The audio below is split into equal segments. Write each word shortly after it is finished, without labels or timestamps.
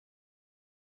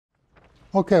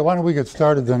Okay, why don't we get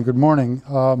started then? Good morning.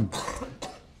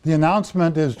 The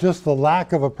announcement is just the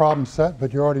lack of a problem set,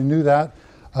 but you already knew that.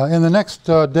 In the next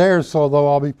day or so, though,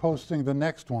 I'll be posting the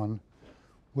next one,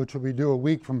 which will be due a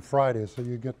week from Friday, so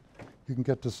you can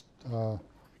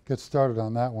get started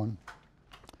on that one.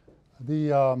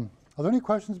 Are there any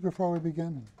questions before we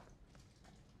begin?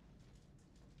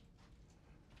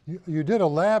 You did a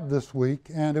lab this week,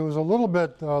 and it was a little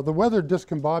bit, the weather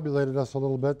discombobulated us a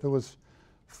little bit. There was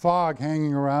fog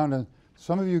hanging around, and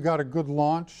some of you got a good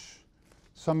launch,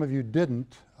 some of you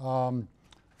didn't.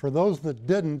 For those that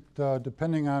didn't,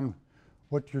 depending on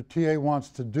what your TA wants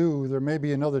to do, there may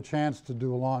be another chance to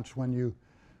do a launch when you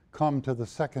come to the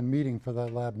second meeting for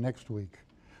that lab next week.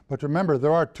 But remember,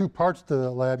 there are two parts to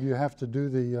that lab. You have to do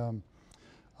the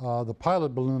pilot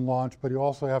balloon launch, but you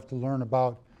also have to learn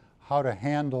about how to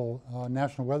handle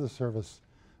National Weather Service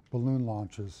balloon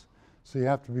launches. So you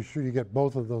have to be sure you get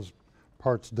both of those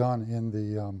parts done in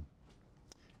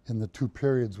the two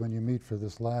periods when you meet for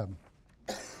this lab.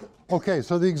 Okay,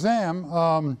 so the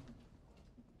exam,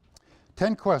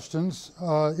 10 questions.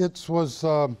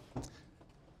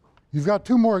 You've got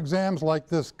two more exams like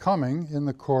this coming in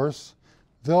the course.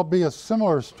 There'll be a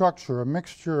similar structure, a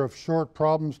mixture of short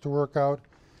problems to work out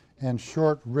and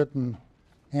short written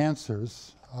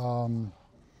answers.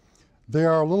 They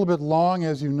are a little bit long,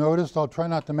 as you noticed. I'll try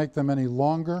not to make them any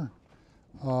longer,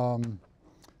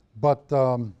 but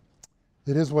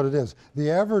it is what it is. The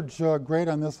average grade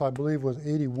on this, I believe, was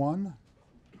 81.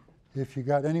 If you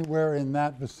got anywhere in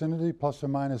that vicinity, plus or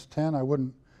minus 10, I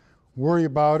wouldn't worry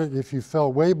about it. If you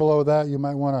fell way below that, you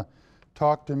might want to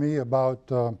talk to me about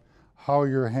how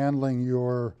you're handling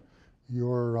your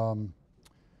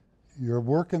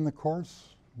work in the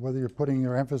course, whether you're putting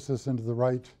your emphasis into the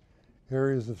right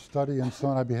areas of study and so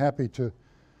on. I'd be happy to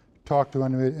talk to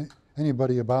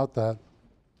anybody about that.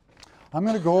 I'm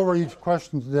going to go over each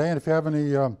question today, and if you have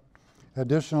any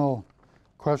additional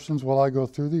questions while I go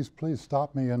through these, please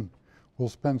stop me and we'll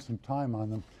spend some time on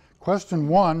them. Question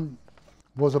 1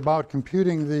 was about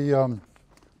computing the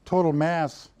total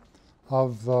mass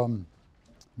of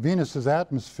Venus's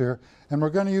atmosphere, and we're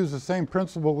going to use the same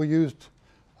principle we used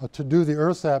to do the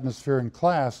Earth's atmosphere in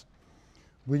class.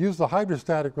 We use the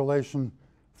hydrostatic relation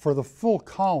for the full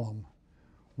column,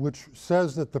 which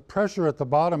says that the pressure at the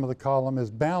bottom of the column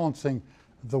is balancing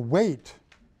the weight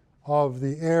of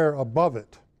the air above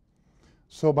it.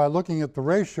 So by looking at the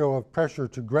ratio of pressure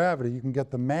to gravity, you can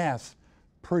get the mass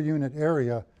per unit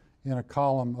area in a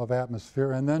column of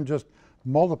atmosphere, and then just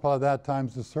multiply that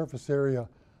times the surface area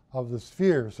of the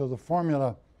sphere. So the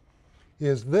formula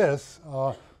is this,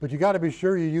 but you got to be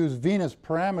sure you use Venus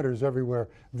parameters everywhere.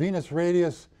 Venus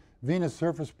radius, Venus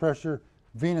surface pressure,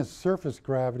 Venus surface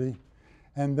gravity,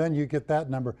 and then you get that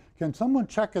number. Can someone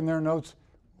check in their notes,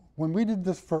 when we did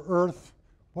this for Earth,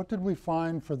 what did we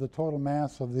find for the total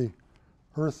mass of the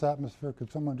Earth's atmosphere? Could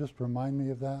someone just remind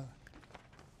me of that?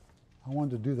 I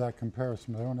wanted to do that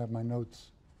comparison, but I don't have my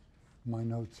notes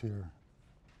here.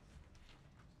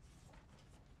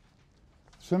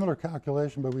 Similar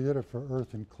calculation, but we did it for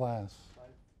Earth in class.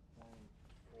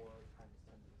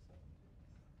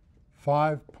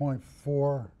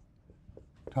 5.4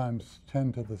 times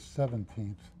 10 to the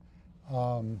 17th.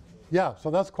 Yeah, so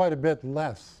that's quite a bit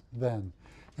less then.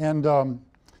 And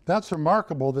that's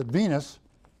remarkable that Venus,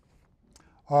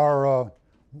 one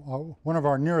of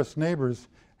our nearest neighbors,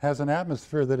 has an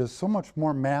atmosphere that is so much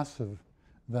more massive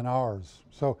than ours.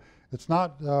 So it's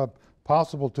not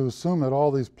possible to assume that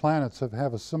all these planets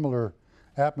have a similar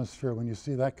atmosphere when you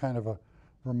see that kind of a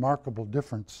remarkable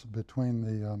difference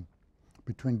between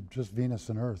just Venus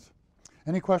and Earth.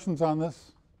 Any questions on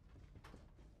this?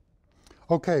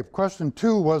 Okay, question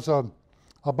 2 was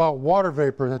about water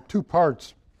vapor. It had two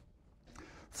parts.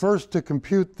 First, to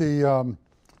compute the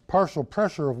partial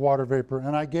pressure of water vapor,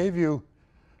 and I gave you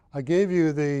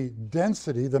the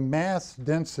density, the mass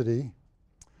density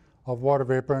of water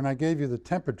vapor, and I gave you the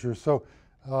temperature. So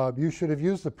you should have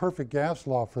used the perfect gas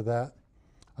law for that.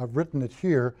 I've written it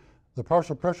here. The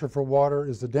partial pressure for water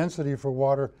is the density for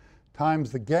water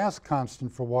times the gas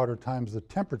constant for water times the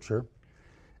temperature.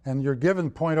 And you're given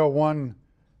 0.01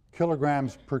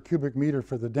 kilograms per cubic meter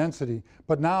for the density.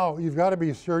 But now you've got to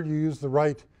be sure you use the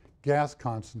right gas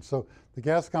constant. So the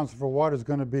gas constant for water is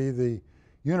going to be the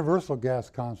universal gas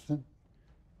constant,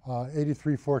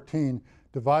 8314,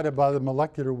 divided by the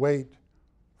molecular weight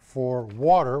for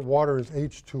water. Water is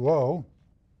H2O.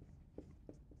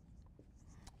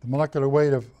 The molecular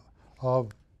weight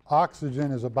of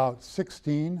oxygen is about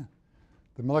 16.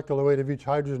 The molecular weight of each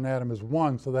hydrogen atom is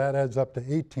 1, so that adds up to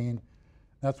 18.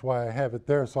 That's why I have it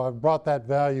there. So I've brought that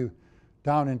value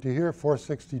down into here,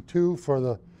 462 for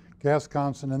the gas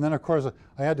constant. And then, of course,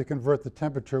 I had to convert the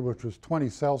temperature, which was 20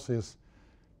 Celsius,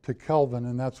 to Kelvin,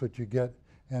 and that's what you get.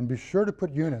 And be sure to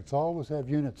put units. Always have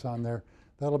units on there.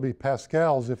 That'll be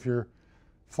pascals if you're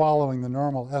following the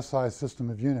normal SI system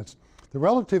of units. The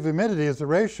relative humidity is the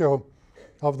ratio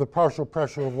of the partial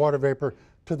pressure of water vapor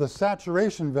to the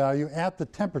saturation value at the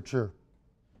temperature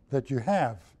that you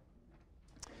have.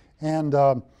 And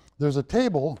there's a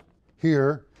table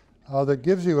here that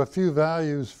gives you a few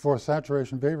values for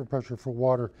saturation vapor pressure for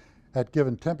water at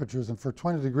given temperatures. And for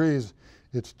 20 degrees,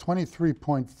 it's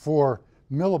 23.4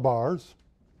 millibars.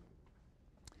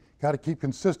 Got to keep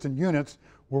consistent units.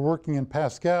 We're working in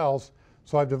pascals,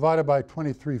 so I've divided by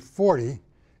 2340,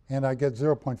 and I get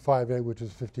 0.58, which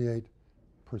is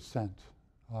 58%.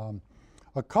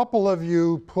 A couple of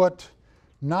you put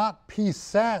not P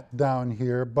sat down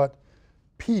here, but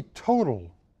P total,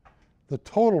 the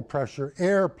total pressure,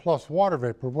 air plus water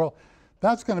vapor. Well,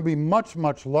 that's going to be much,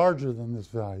 much larger than this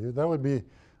value. That would be,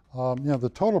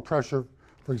 the total pressure,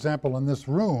 for example, in this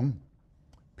room,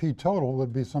 P total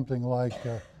would be something like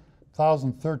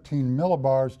 1,013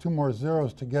 millibars, 2 more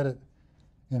zeros to get it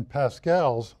in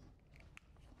pascals.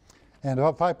 And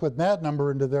if I put that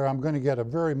number into there, I'm going to get a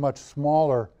very much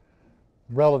smaller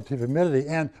relative humidity.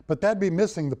 But that'd be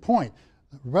missing the point.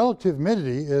 Relative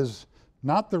humidity is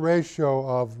not the ratio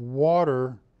of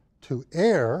water to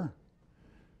air.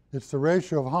 It's the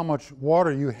ratio of how much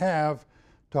water you have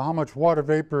to how much water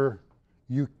vapor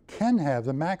you can have,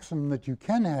 the maximum that you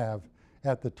can have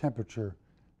at the temperature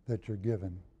that you're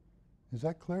given. Is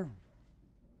that clear?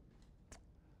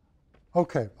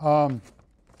 Okay.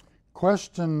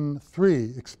 Question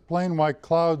 3, explain why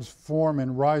clouds form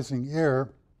in rising air.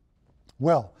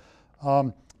 Well,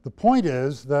 the point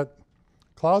is that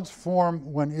clouds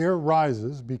form when air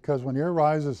rises, because when air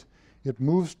rises, it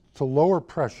moves to lower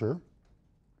pressure.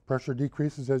 Pressure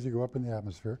decreases as you go up in the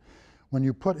atmosphere. When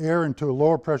you put air into a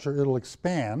lower pressure, it'll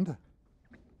expand.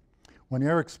 When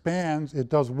air expands, it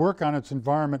does work on its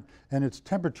environment and its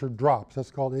temperature drops. That's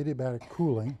called adiabatic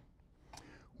cooling.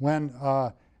 When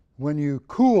you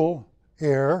cool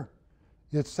air,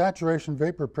 its saturation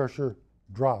vapor pressure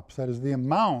drops. That is, the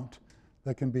amount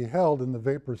that can be held in the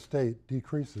vapor state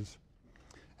decreases.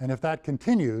 And if that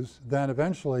continues, then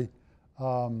eventually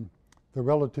the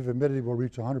relative humidity will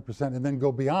reach 100% and then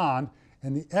go beyond,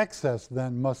 and the excess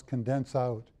then must condense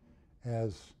out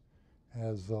as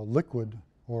liquid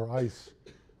or ice,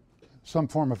 some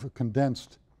form of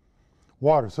condensed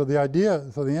water. So the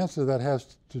answer to that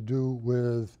has to do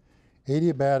with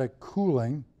adiabatic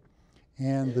cooling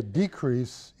and the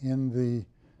decrease in the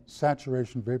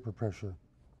saturation vapor pressure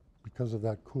because of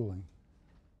that cooling.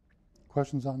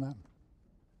 Questions on that?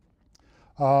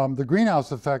 The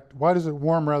greenhouse effect, why does it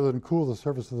warm rather than cool the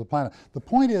surface of the planet? The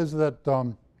point is that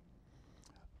the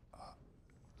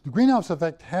greenhouse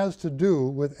effect has to do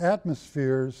with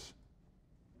atmospheres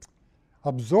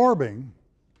absorbing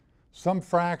some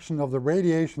fraction of the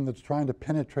radiation that's trying to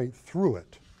penetrate through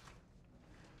it.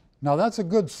 Now, that's a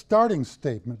good starting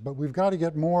statement, but we've got to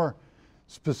get more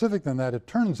specific than that. It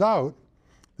turns out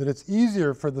that it's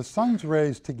easier for the sun's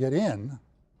rays to get in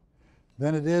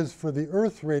than it is for the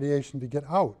Earth's radiation to get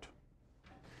out.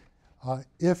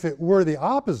 If it were the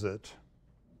opposite,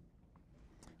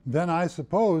 then I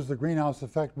suppose the greenhouse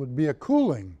effect would be a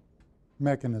cooling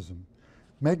mechanism,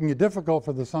 making it difficult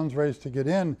for the sun's rays to get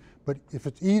in, but if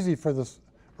it's easy for the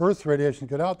Earth's radiation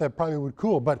to get out, that probably would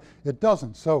cool, but it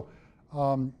doesn't. So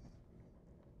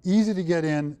easy to get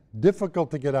in, difficult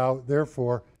to get out,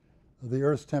 therefore the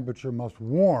Earth's temperature must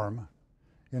warm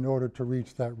in order to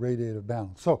reach that radiative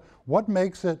balance. So what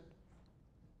makes it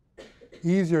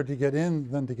easier to get in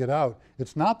than to get out?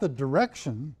 It's not the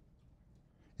direction,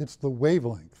 it's the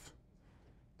wavelength.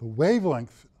 The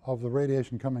wavelength of the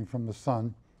radiation coming from the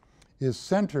sun is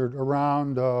centered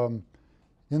around,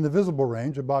 in the visible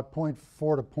range, about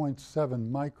 0.4 to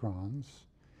 0.7 microns.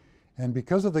 And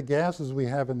because of the gases we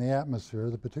have in the atmosphere,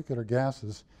 the particular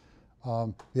gases,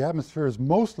 the atmosphere is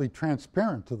mostly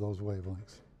transparent to those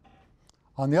wavelengths.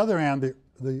 On the other hand,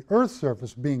 the Earth's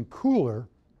surface, being cooler,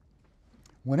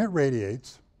 when it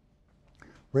radiates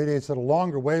at a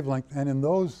longer wavelength, and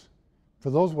for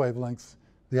those wavelengths,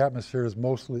 the atmosphere is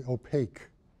mostly opaque.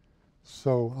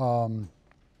 So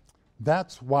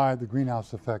that's why the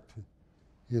greenhouse effect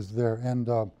is there.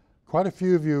 And quite a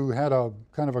few of you had a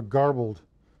kind of a garbled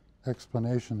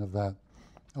explanation of that.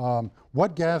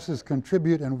 What gases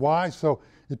contribute and why? So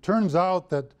it turns out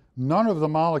that none of the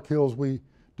molecules we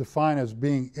define as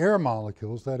being air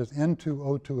molecules, that is N2,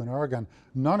 O2, and argon,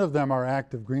 none of them are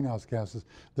active greenhouse gases.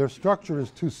 Their structure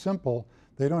is too simple.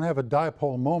 They don't have a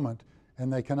dipole moment,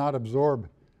 and they cannot absorb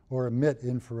or emit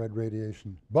infrared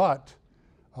radiation. But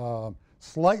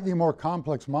slightly more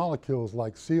complex molecules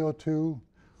like CO2,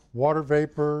 water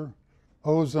vapor,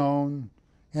 ozone,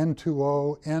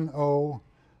 N2O, NO,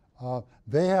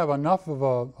 they have enough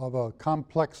of a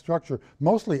complex structure,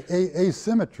 mostly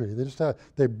asymmetry.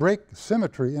 They break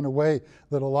symmetry in a way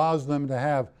that allows them to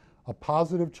have a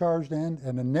positive charged end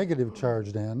and a negative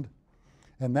charged end.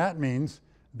 And that means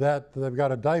that they've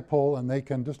got a dipole and they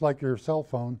can, just like your cell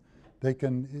phone, they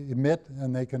can emit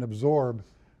and they can absorb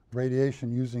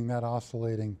radiation using that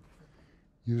oscillating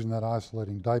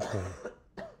dipole.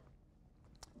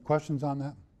 Questions on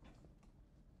that?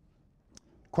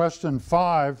 Question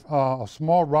 5, a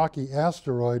small rocky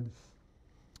asteroid.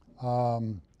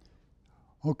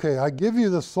 Okay, I give you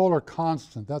the solar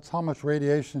constant. That's how much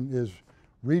radiation is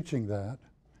reaching that.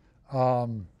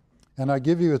 And I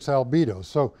give you its albedo.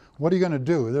 So what are you going to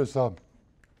do?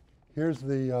 Here's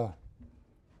the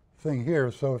thing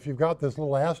here. So if you've got this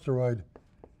little asteroid,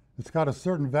 it's got a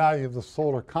certain value of the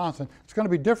solar constant. It's going to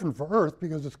be different for Earth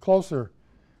because it's closer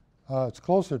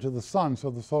to the sun, so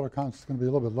the solar constant is going to be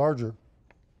a little bit larger.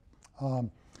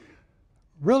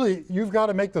 Really, you've got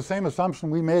to make the same assumption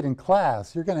we made in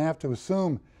class. You're going to have to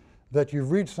assume that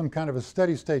you've reached some kind of a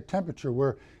steady state temperature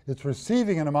where it's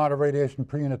receiving an amount of radiation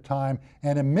per unit time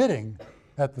and emitting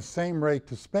at the same rate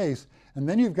to space. And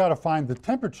then you've got to find the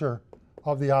temperature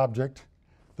of the object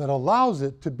that allows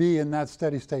it to be in that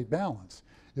steady state balance.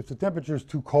 If the temperature is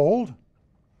too cold,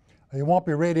 it won't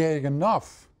be radiating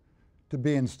enough to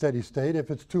be in steady state.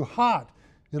 If it's too hot,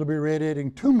 it'll be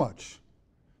radiating too much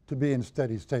to be in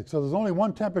steady state. So there's only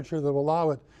one temperature that will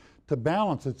allow it to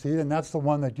balance its heat, and that's the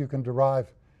one that you can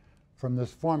derive from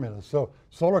this formula. So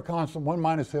solar constant 1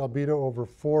 minus the albedo over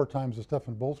 4 times the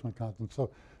Stefan-Boltzmann constant. So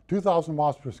 2,000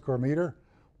 watts per square meter,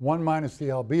 1 minus the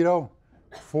albedo,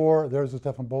 4, there's the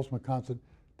Stefan-Boltzmann constant.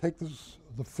 Take this,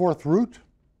 the fourth root,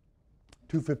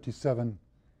 257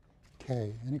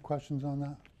 K. Any questions on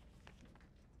that?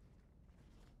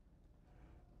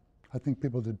 I think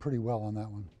people did pretty well on that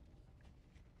one.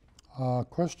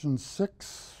 Question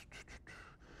 6.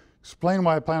 Explain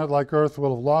why a planet like Earth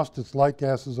will have lost its light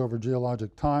gases over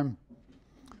geologic time,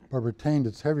 but retained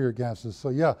its heavier gases. So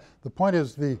yeah, the point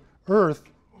is the Earth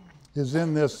is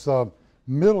in this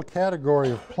middle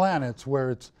category of planets where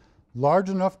it's large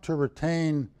enough to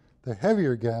retain the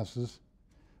heavier gases,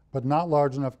 but not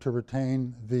large enough to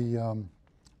retain the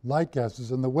light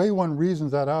gases. And the way one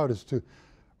reasons that out is to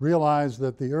realize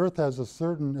that the Earth has a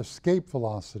certain escape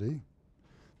velocity.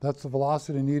 That's the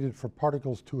velocity needed for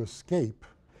particles to escape.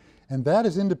 And that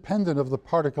is independent of the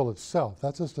particle itself.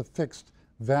 That's just a fixed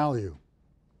value.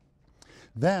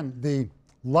 Then the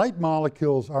light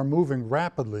molecules are moving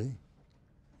rapidly.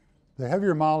 The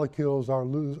heavier molecules are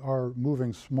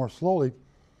moving more slowly.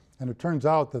 And it turns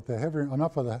out that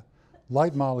enough of the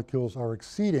light molecules are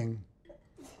exceeding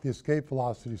the escape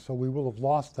velocity, so we will have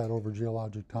lost that over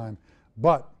geologic time.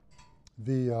 But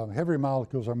the heavier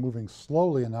molecules are moving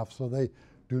slowly enough so they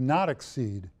do not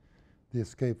exceed the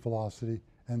escape velocity,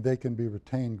 and they can be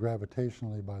retained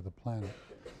gravitationally by the planet.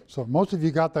 So most of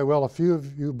you got that well. A few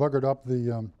of you buggered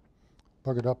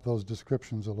up those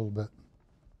descriptions a little bit.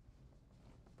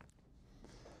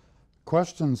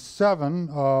 Question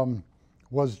 7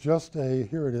 was just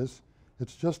here it is.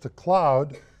 It's just a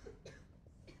cloud.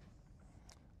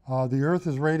 The Earth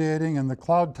is radiating and the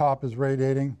cloud top is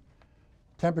radiating.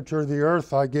 Temperature of the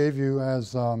Earth I gave you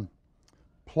as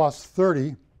plus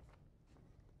 30,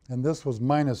 and this was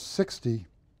minus 60.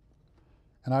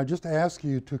 And I just ask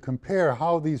you to compare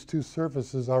how these two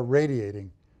surfaces are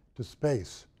radiating to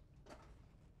space.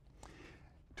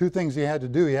 Two things you had to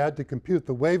do. You had to compute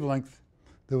the wavelength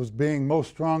that was being most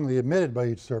strongly emitted by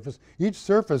each surface. Each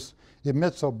surface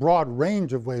emits a broad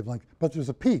range of wavelengths, but there's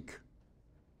a peak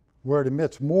where it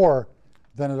emits more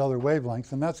than at other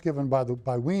wavelengths, and that's given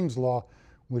by Wien's law,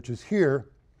 which is here.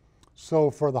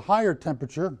 So for the higher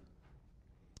temperature,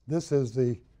 this is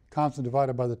the constant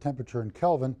divided by the temperature in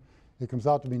Kelvin. It comes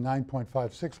out to be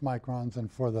 9.56 microns, and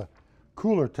for the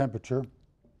cooler temperature,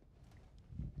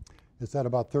 it's at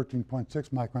about 13.6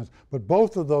 microns. But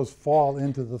both of those fall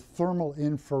into the thermal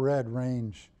infrared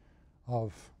range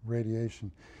of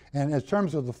radiation. And in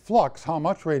terms of the flux, how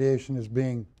much radiation is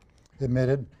being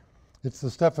emitted, it's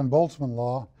the Stefan-Boltzmann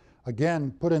law.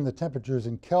 Again, put in the temperatures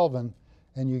in Kelvin,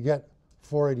 and you get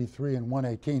 483 and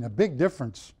 118. A big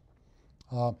difference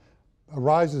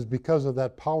arises because of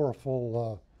that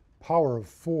powerful power of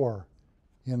 4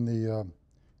 in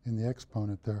the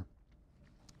exponent there.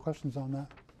 Questions on that?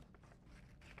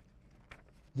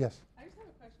 Yes? I just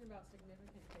have a question about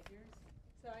significant figures.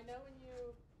 So I know when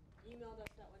you emailed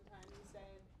us that one time, you said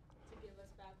to give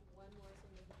us back one more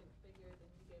significant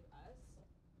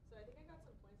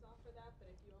for that, but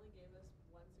if you only gave us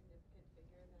one significant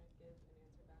figure, then I'd give an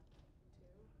answer back two.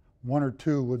 One or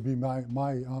two would be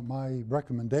my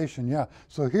recommendation, yeah.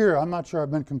 So here, I'm not sure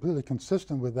I've been completely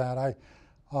consistent with that.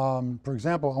 For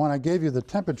example, when I gave you the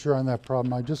temperature on that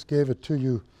problem, I just gave it to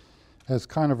you as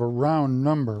kind of a round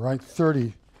number, right?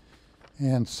 30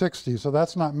 and 60, so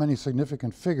that's not many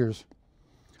significant figures.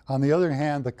 On the other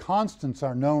hand, the constants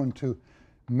are known to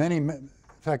many, in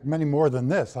fact, many more than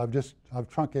this. I've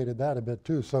truncated that a bit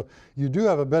too. So you do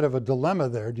have a bit of a dilemma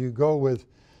there. Do you go with,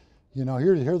 you know,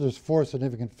 here there's 4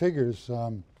 significant figures.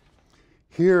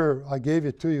 Here I gave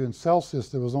it to you in Celsius.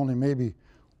 There was only maybe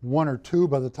 1 or 2.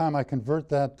 By the time I convert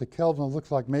that to Kelvin, it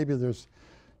looks like maybe there's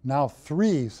now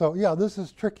 3. So yeah, this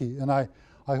is tricky, and I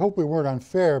hope we weren't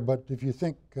unfair. But if you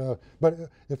think, but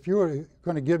if you were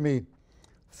going to give me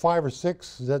 5 or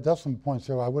 6 decimal points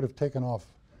there, I would have taken off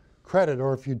credit.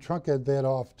 Or if you'd truncated that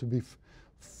off to be,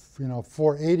 you know,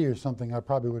 480 or something, I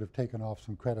probably would have taken off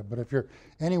some credit. But if you're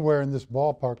anywhere in this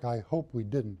ballpark, I hope we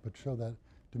didn't. But show that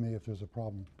to me if there's a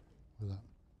problem with that.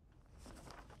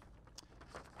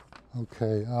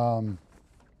 Okay.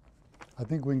 I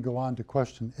think we can go on to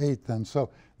question 8 then. So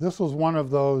this was one of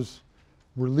those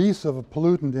release of a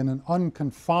pollutant in an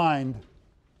unconfined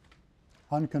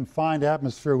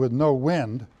atmosphere with no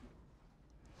wind. It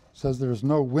says there's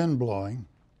no wind blowing.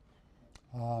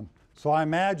 So I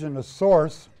imagine a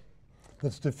source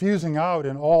that's diffusing out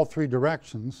in all 3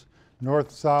 directions,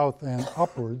 north, south, and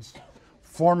upwards,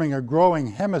 forming a growing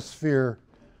hemisphere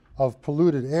of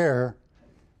polluted air,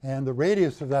 and the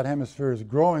radius of that hemisphere is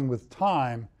growing with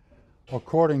time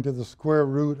according to the square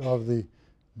root of the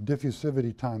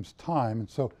diffusivity times time. And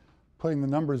so putting the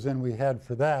numbers in we had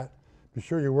for that, be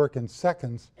sure you work in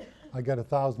seconds, I got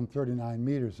 1,039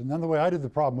 meters. And then the way I did the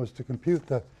problem was to compute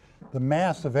the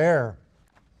mass of air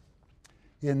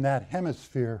in that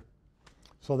hemisphere.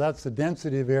 So that's the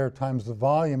density of air times the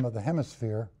volume of the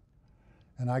hemisphere.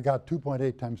 And I got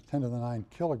 2.8 times 10 to the 9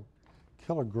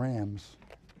 kilograms.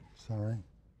 Sorry,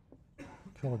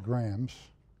 kilograms.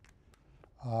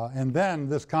 And then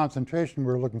this concentration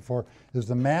we're looking for is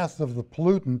the mass of the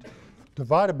pollutant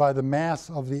divided by the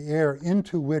mass of the air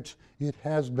into which it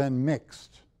has been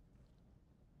mixed.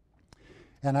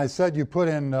 And I said you put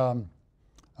in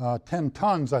 10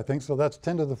 tons, I think, so that's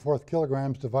 10 to the 4th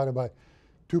kilograms divided by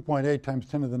 2.8 times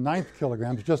 10 to the 9th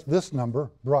kilograms, just this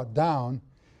number brought down,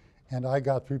 and I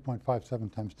got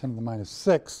 3.57 times 10 to the minus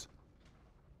 6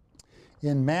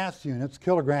 in mass units,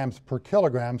 kilograms per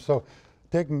kilogram. So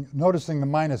noticing the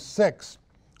minus 6,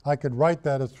 I could write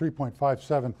that as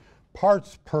 3.57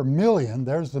 parts per million,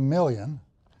 there's the million,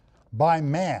 by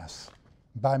mass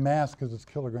because it's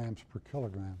kilograms per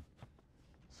kilogram.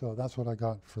 So that's what I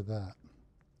got for that.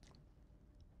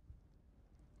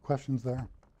 Questions there?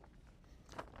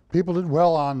 People did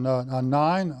well on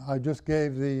 9. I just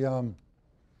gave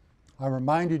I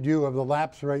reminded you of the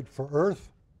lapse rate for Earth,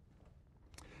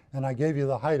 and I gave you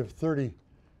the height of 30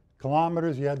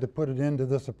 kilometers. You had to put it into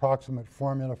this approximate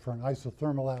formula for an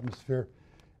isothermal atmosphere,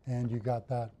 and you got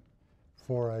that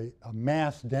for a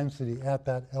mass density at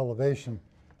that elevation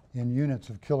in units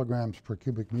of kilograms per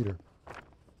cubic meter.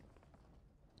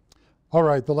 All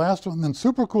right, the last one, then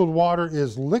supercooled water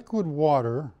is liquid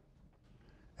water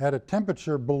at a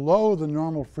temperature below the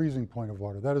normal freezing point of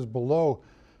water. That is below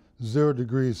 0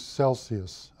 degrees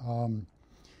Celsius.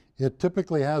 It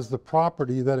typically has the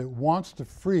property that it wants to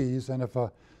freeze, and if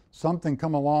something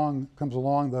comes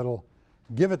along that'll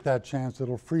give it that chance,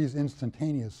 it'll freeze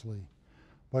instantaneously.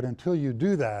 But until you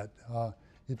do that,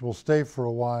 it will stay for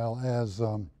a while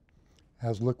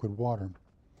as liquid water.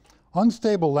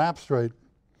 Unstable lapse rate.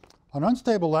 An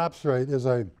unstable lapse rate is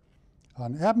an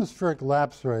atmospheric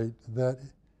lapse rate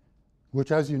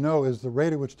which, as you know, is the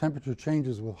rate at which temperature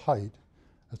changes with height.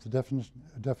 That's the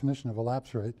definition of a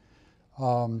lapse rate.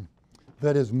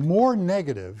 That is more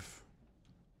negative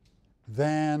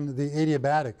than the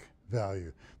adiabatic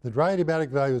value. The dry adiabatic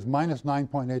value is minus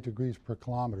 9.8 degrees per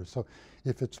kilometer. So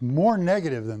if it's more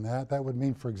negative than that, that would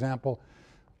mean, for example,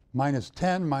 minus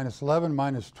 10, minus 11,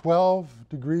 minus 12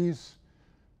 degrees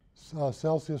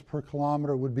Celsius per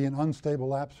kilometer would be an unstable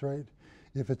lapse rate.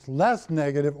 If it's less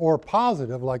negative or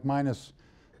positive, like minus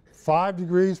 5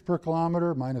 degrees per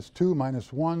kilometer, minus 2,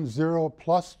 minus 1, 0,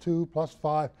 plus 2, plus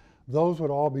 5, those would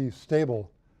all be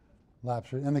stable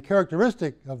lapse rate. And the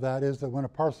characteristic of that is that when a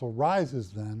parcel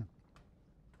rises then,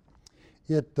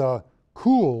 it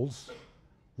cools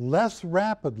less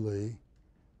rapidly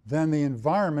than the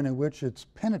environment in which it's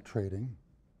penetrating,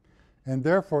 and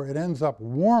therefore it ends up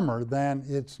warmer than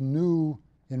its new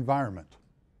environment.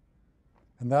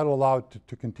 And that'll allow it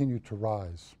to continue to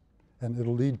rise, and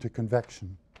it'll lead to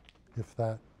convection if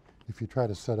that if you try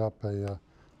to set up an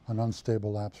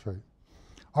unstable lapse rate.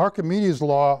 Archimedes'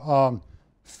 law,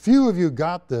 few of you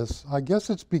got this. I guess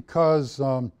it's because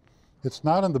it's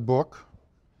not in the book.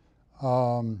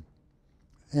 I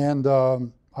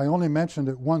only mentioned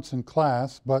it once in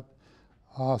class, but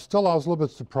still I was a little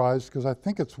bit surprised because I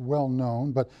think it's well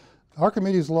known. But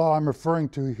Archimedes' law I'm referring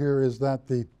to here is that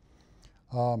the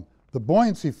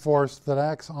buoyancy force that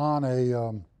acts on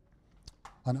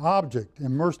an object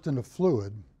immersed in a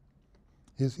fluid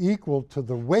is equal to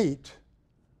the weight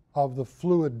of the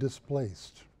fluid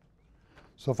displaced.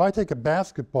 So if I take a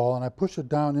basketball and I push it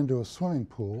down into a swimming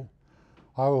pool,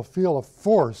 I will feel a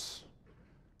force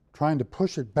trying to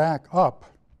push it back up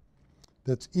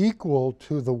that's equal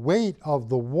to the weight of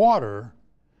the water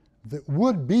that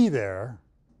would be there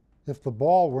if the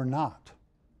ball were not.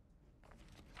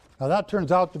 Now that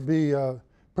turns out to be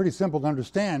pretty simple to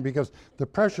understand because the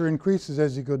pressure increases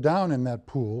as you go down in that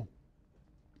pool,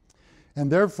 and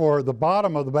therefore the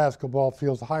bottom of the basketball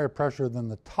feels higher pressure than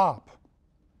the top.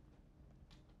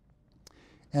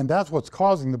 And that's what's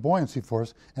causing the buoyancy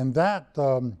force, and that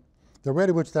the rate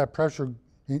at which that pressure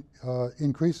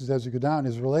increases as you go down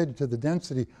is related to the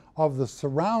density of the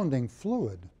surrounding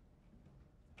fluid.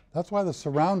 That's why the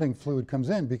surrounding fluid comes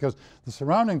in, because the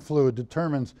surrounding fluid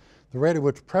determines the rate at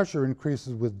which pressure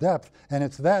increases with depth, and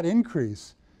it's that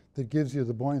increase that gives you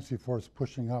the buoyancy force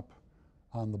pushing up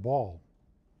on the ball.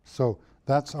 So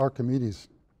that's Archimedes'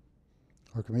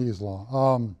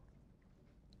 law.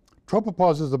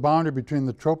 Tropopause is the boundary between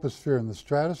the troposphere and the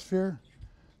stratosphere.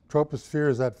 Troposphere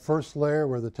is that first layer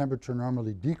where the temperature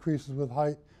normally decreases with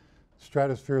height.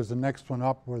 Stratosphere is the next one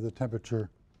up where the temperature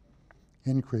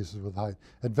increases with height.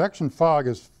 Advection fog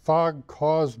is fog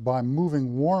caused by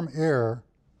moving warm,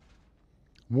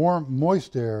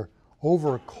 moist air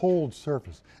over a cold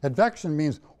surface. Advection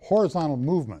means horizontal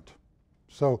movement.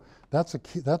 So that's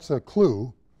a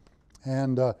clue.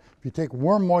 And if you take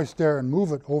warm, moist air and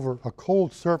move it over a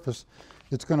cold surface,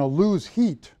 it's going to lose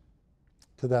heat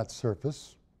to that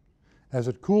surface. As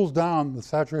it cools down, the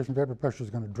saturation vapor pressure is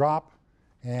going to drop,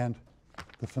 and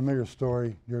the familiar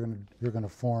story, you're going to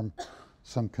form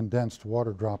some condensed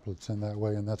water droplets in that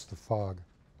way, and that's the fog.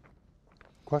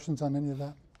 Questions on any of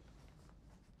that?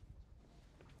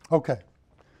 Okay.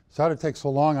 Sorry to take so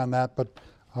long on that, but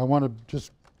I want to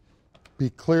just be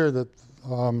clear that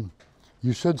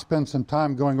you should spend some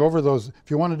time going over those. If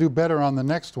you want to do better on the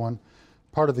next one,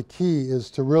 part of the key is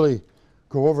to really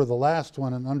go over the last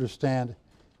one and understand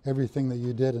everything that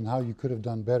you did and how you could have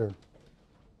done better.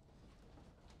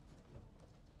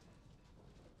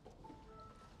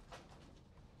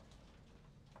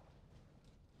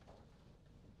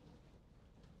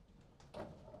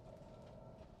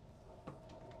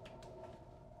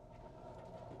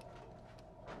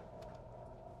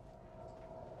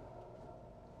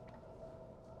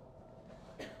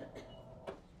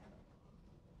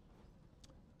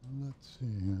 Let's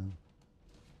see here.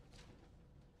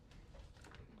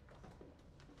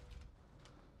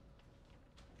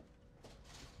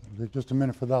 It'll take just a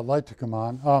minute for that light to come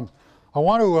on. I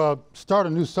want to start a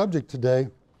new subject today,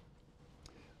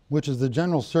 which is the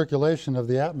general circulation of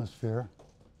the atmosphere.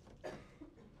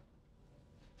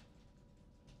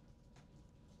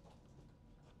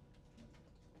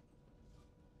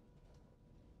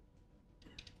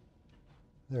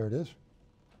 There it is.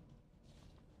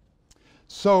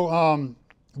 So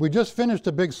we just finished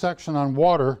a big section on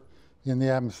water in the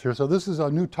atmosphere. So this is a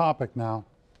new topic now.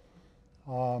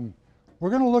 We're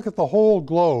going to look at the whole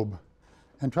globe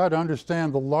and try to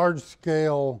understand the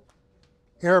large-scale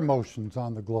air motions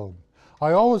on the globe.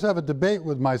 I always have a debate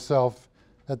with myself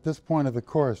at this point of the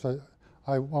course.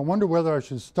 I wonder whether I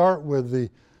should start with the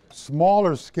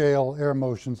smaller scale air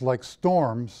motions like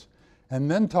storms and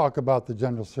then talk about the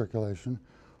general circulation,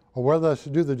 or whether I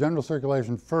should do the general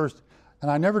circulation first. And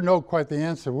I never know quite the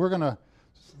answer.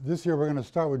 This year we're going to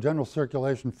start with general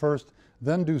circulation first,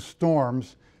 then do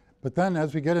storms. But then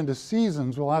as we get into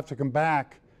seasons, we'll have to come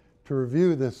back to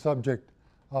review this subject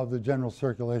of the general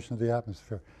circulation of the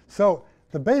atmosphere. So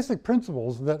the basic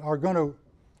principles that are going to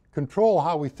control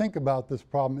how we think about this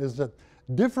problem is that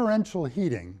differential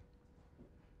heating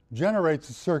generates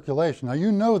a circulation. Now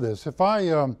you know this. If I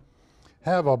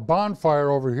have a bonfire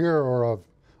over here or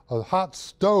a hot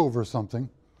stove or something,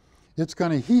 it's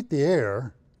going to heat the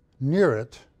air near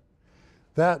it.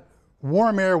 That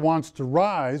warm air wants to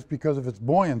rise because of its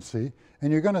buoyancy,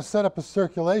 and you're going to set up a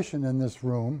circulation in this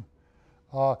room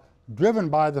driven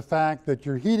by the fact that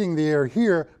you're heating the air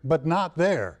here but not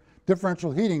there.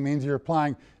 Differential heating means you're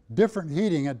applying different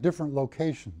heating at different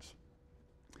locations.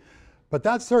 But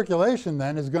that circulation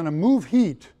then is going to move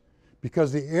heat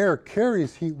because the air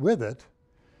carries heat with it.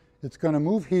 it's going to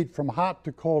move heat from hot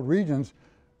to cold regions,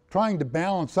 trying to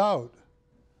balance out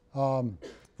the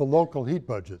local heat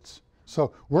budgets.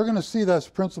 So we're going to see this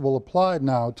principle applied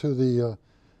now to the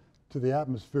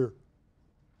atmosphere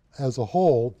as a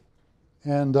whole.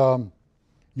 And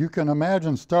you can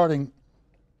imagine starting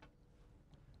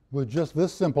with just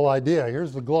this simple idea.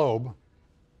 Here's the globe.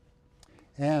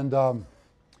 And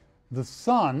the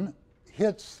sun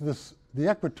hits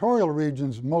the equatorial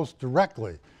regions most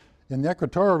directly. In the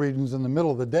equatorial regions in the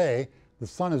middle of the day, the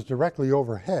sun is directly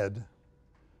overhead.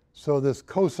 So this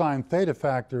cosine theta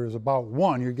factor is about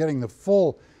 1. You're getting the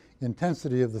full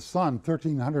intensity of the sun,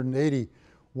 1,380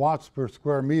 watts per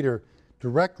square meter,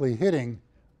 directly hitting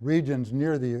regions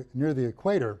near the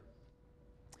equator.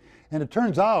 And it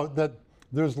turns out that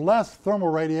there's less thermal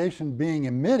radiation being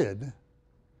emitted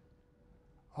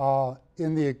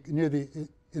in the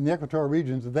equatorial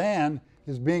regions than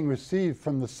is being received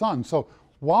from the sun. So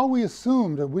while we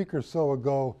assumed a week or so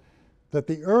ago that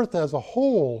the Earth as a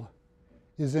whole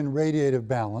is in radiative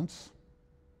balance,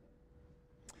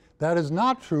 that is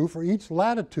not true for each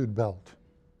latitude belt.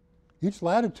 Each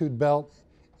latitude belt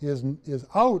is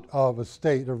out of a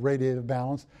state of radiative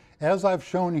balance, as I've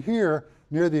shown here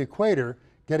near the equator,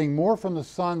 getting more from the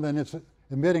sun than it's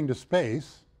emitting to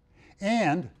space,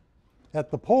 and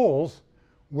at the poles,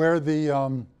 where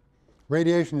the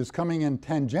radiation is coming in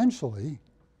tangentially,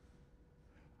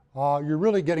 you're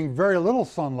really getting very little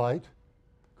sunlight.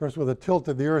 Of course, with a tilt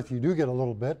of the Earth, you do get a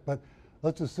little bit, but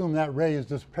let's assume that ray is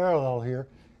just parallel here.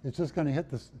 It's just going to hit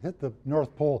the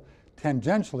North Pole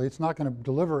tangentially. It's not going to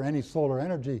deliver any solar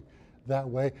energy that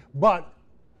way, but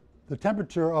the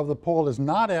temperature of the pole is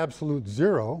not absolute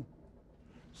zero,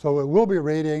 so it will be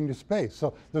radiating to space.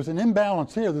 So there's an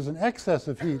imbalance here. There's an excess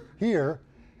of heat here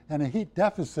and a heat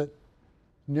deficit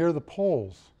near the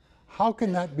poles. How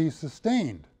can that be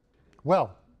sustained?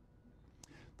 Well,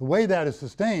 the way that is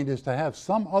sustained is to have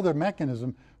some other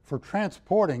mechanism for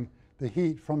transporting the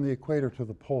heat from the equator to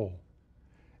the pole.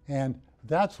 And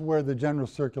that's where the general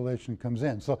circulation comes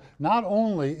in. So not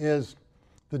only is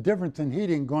the difference in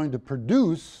heating going to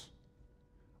produce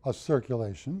a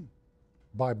circulation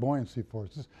by buoyancy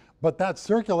forces, but that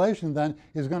circulation then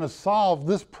is going to solve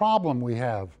this problem we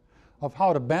have of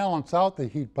how to balance out the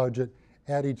heat budget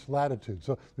at each latitude.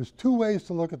 So there's two ways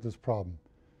to look at this problem.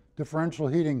 Differential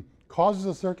heating causes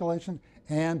a circulation,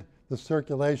 and the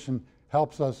circulation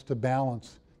helps us to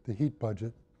balance the heat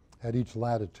budget at each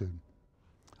latitude.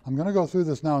 I'm going to go through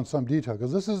this now in some detail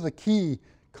because this is the key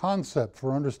concept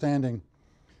for understanding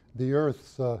the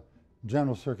Earth's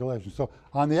general circulation. So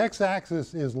on the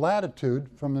x-axis is latitude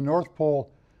from the North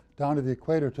Pole down to the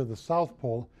equator to the South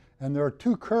Pole, and there are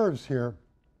two curves here.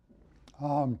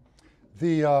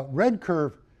 The red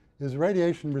curve is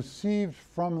radiation received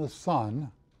from the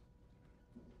sun.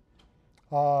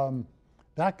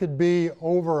 That could be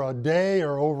over a day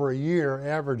or over a year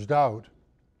averaged out.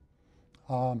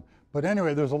 But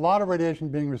anyway, there's a lot of radiation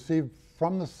being received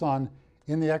from the sun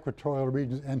in the equatorial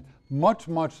regions and much,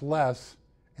 much less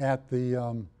at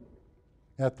the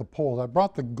poles. I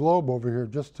brought the globe over here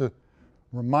just to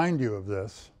remind you of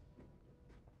this.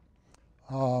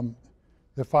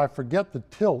 If I forget the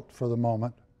tilt for the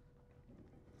moment,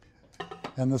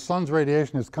 and the sun's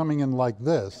radiation is coming in like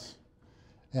this,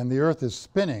 and the Earth is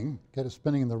spinning, get it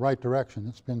spinning in the right direction,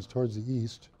 it spins towards the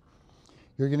east,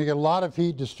 you're going to get a lot of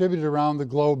heat distributed around the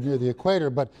globe near the equator,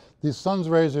 but the sun's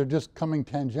rays are just coming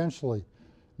tangentially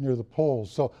near the poles.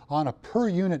 So on a per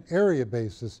unit area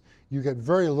basis, you get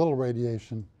very little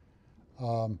radiation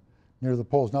near the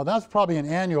poles. Now that's probably an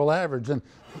annual average, and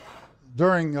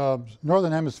during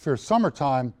Northern Hemisphere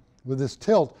summertime with this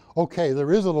tilt, okay,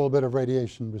 there is a little bit of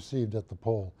radiation received at the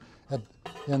pole.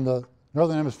 In the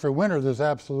Northern Hemisphere winter, there's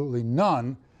absolutely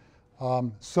none.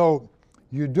 So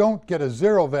you don't get a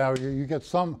zero value, you get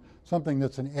something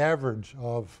that's an average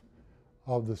of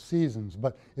the seasons,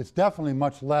 but it's definitely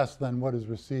much less than what is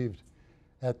received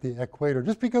at the equator,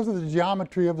 just because of the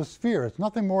geometry of the sphere. It's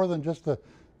nothing more than just the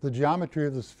geometry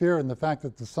of the sphere and the fact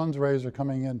that the sun's rays are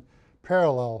coming in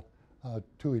parallel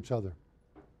to each other.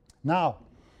 Now,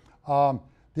 the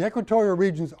equatorial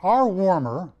regions are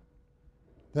warmer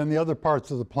than the other parts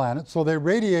of the planet, so they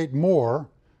radiate more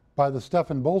by the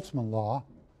Stefan-Boltzmann law.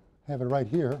 I have it right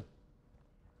here.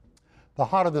 The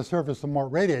hotter the surface, the more it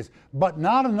radiates, but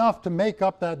not enough to make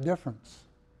up that difference.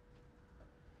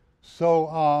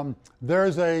 So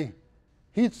there's a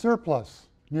heat surplus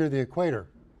near the equator.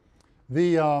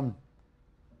 Near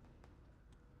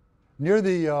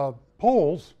the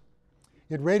poles,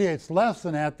 it radiates less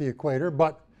than at the equator,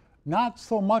 but not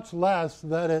so much less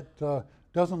that it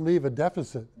doesn't leave a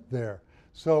deficit there.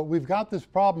 So we've got this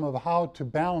problem of how to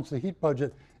balance the heat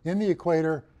budget in the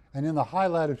equator and in the high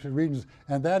latitude regions,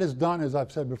 and that is done, as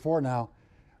I've said before now,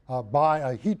 by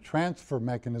a heat transfer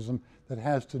mechanism that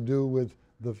has to do with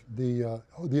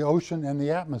the ocean and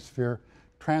the atmosphere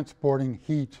transporting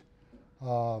heat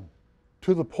to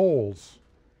the poles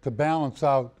to balance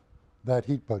out that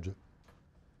heat budget.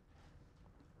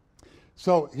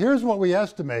 So here's what we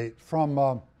estimate from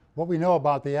what we know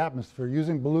about the atmosphere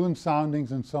using balloon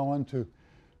soundings and so on to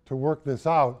work this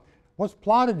out. What's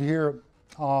plotted here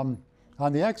on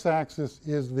the x-axis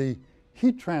is the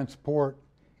heat transport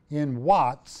in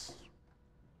watts.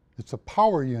 It's a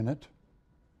power unit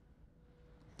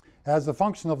as a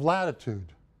function of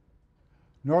latitude,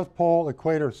 North Pole,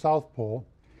 equator, South Pole,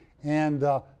 and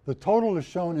the total is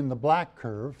shown in the black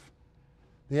curve,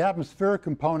 the atmospheric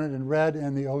component in red,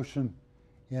 and the ocean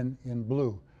in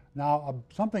blue. Now,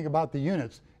 something about the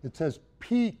units. It says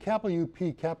P, capital U,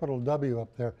 P, capital W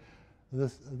up there.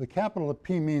 The capital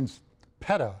P means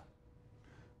peta.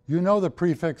 You know the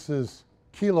prefixes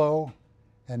kilo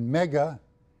and mega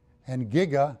and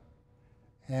giga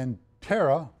and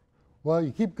tera. Well,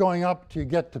 you keep going up till you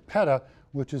get to peta,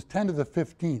 which is 10 to the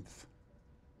 15th.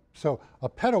 So a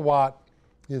petawatt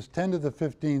is 10 to the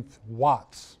 15th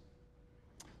watts.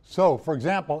 So, for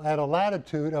example, at a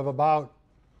latitude of about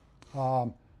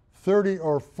 30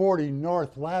 or 40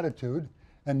 north latitude,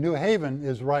 and New Haven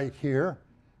is right here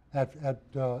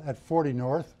at 40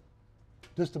 north,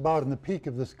 just about in the peak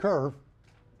of this curve,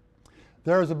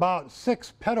 there's about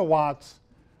 6 petawatts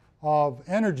of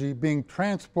energy being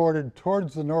transported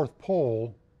towards the North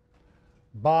Pole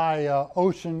by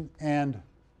ocean and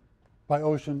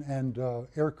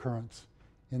air currents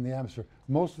in the atmosphere.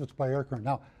 Most of it's by air current.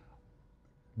 Now,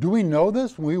 do we know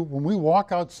this when we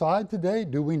walk outside today?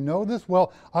 Do we know this?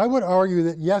 Well, I would argue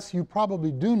that yes, you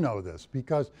probably do know this,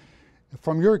 because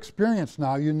from your experience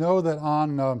now, you know that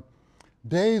on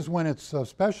days when it's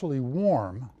especially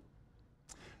warm,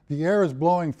 the air is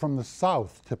blowing from the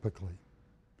south typically.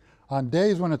 On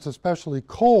days when it's especially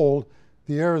cold,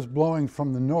 the air is blowing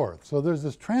from the north. So there's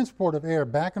this transport of air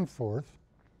back and forth.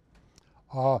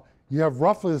 You have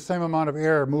roughly the same amount of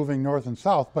air moving north and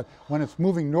south, but when it's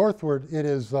moving northward, it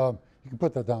is, you can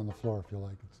put that down on the floor if you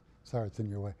like. Sorry, it's in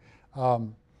your way.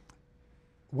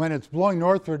 When it's blowing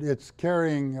northward, it's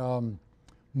carrying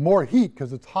more heat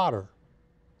because it's hotter.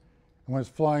 And when it's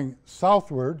flying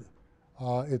southward,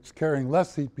 it's carrying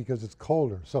less heat because it's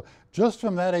colder. So just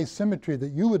from that asymmetry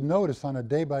that you would notice on a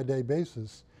day-by-day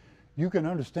basis, you can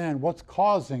understand what's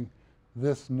causing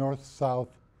this north-south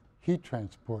heat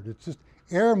transport. It's just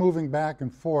air moving back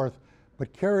and forth,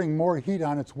 but carrying more heat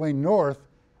on its way north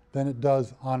than it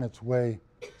does on its way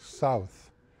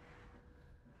south.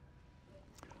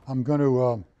 I'm going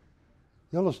to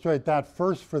illustrate that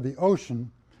first for the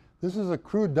ocean. This is a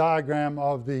crude diagram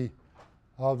of the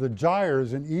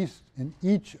gyres in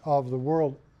each of the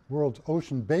world's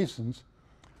ocean basins.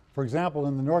 For example,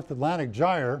 in the North Atlantic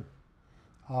gyre,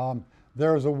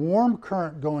 there is a warm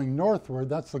current going northward.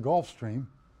 That's the Gulf Stream.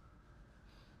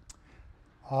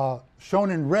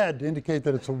 Shown in red to indicate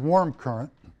that it's a warm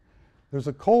current. There's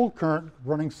a cold current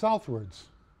running southwards.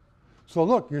 So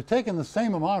look, you're taking the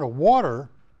same amount of water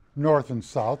north and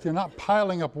south. You're not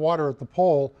piling up water at the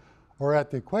pole or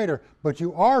at the equator, but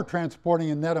you are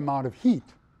transporting a net amount of heat.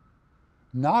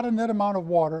 Not a net amount of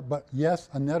water, but yes,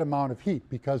 a net amount of heat,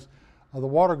 because the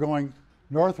water going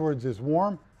northwards is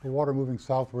warm, the water moving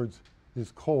southwards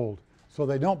is cold. So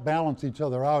they don't balance each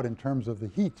other out in terms of the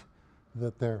heat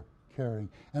that they're carrying.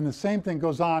 And the same thing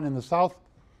goes on in the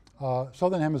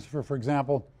southern hemisphere, for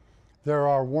example. There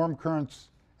are warm currents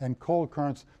and cold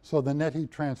currents, so the net heat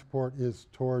transport is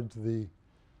towards the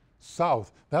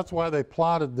south. That's why they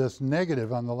plotted this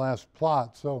negative on the last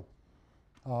plot. So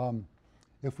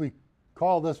if we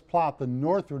call this plot the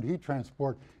northward heat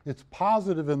transport, it's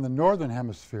positive in the northern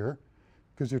hemisphere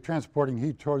because you're transporting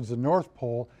heat towards the North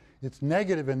Pole. It's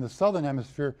negative in the southern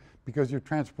hemisphere because you're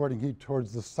transporting heat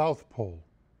towards the South Pole,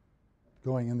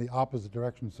 going in the opposite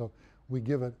direction. So we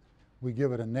give it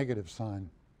a negative sign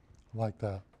like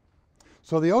that.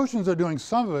 So the oceans are doing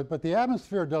some of it, but the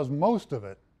atmosphere does most of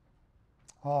it.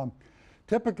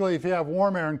 Typically, if you have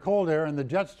warm air and cold air and the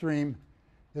jet stream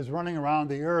is running around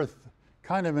the Earth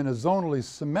kind of in a zonally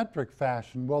symmetric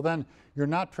fashion, well then you're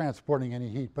not transporting any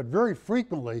heat. But very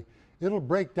frequently, it'll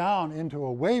break down into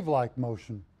a wave-like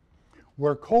motion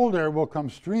where cold air will come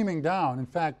streaming down. In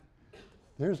fact,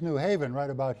 there's New Haven right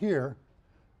about here.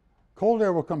 Cold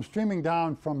air will come streaming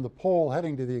down from the pole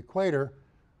heading to the equator.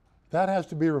 That has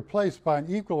to be replaced by an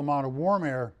equal amount of warm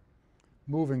air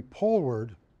moving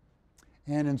poleward.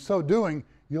 And in so doing,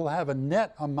 you'll have a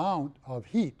net amount of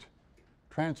heat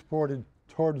transported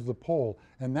towards the pole.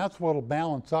 And that's what will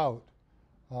balance out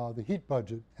the heat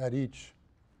budget at each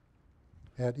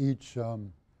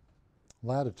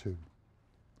latitude.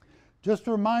 Just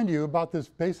to remind you about this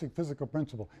basic physical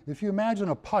principle, if you imagine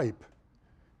a pipe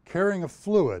carrying a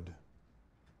fluid,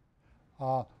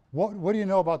 what do you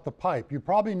know about the pipe? You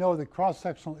probably know the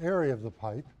cross-sectional area of the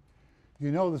pipe.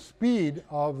 You know the speed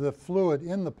of the fluid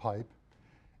in the pipe.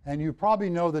 And you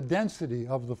probably know the density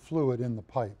of the fluid in the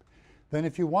pipe. Then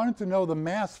if you wanted to know the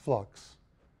mass flux,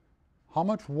 how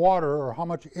much water or how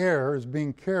much air is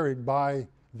being carried by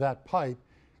that pipe,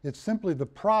 it's simply the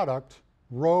product,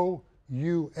 rho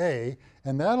UA,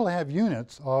 and that'll have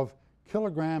units of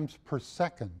kilograms per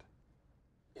second.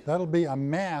 That'll be a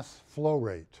mass flow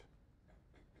rate.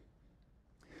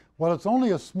 Well, it's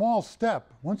only a small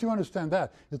step. Once you understand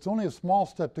that, it's only a small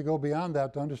step to go beyond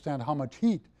that to understand how much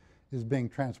heat is being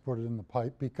transported in the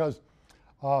pipe, because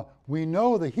we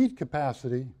know the heat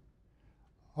capacity,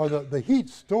 or the heat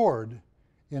stored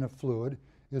in a fluid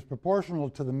is proportional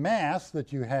to the mass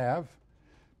that you have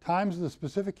times the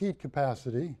specific heat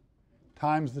capacity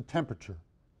times the temperature.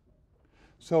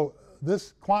 So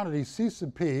this quantity C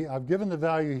sub P, I've given the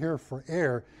value here for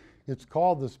air. It's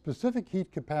called the specific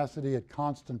heat capacity at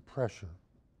constant pressure.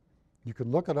 You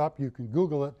can look it up, you can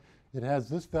Google it. It has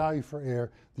this value for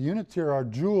air. The units here are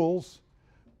joules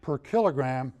per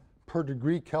kilogram per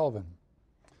degree Kelvin.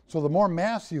 So the more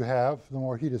mass you have, the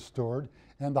more heat is stored,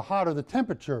 and the hotter the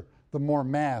temperature, the more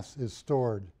mass is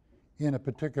stored in a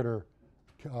particular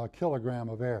kilogram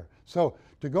of air. So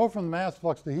to go from the mass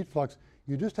flux to heat flux,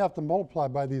 you just have to multiply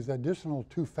by these additional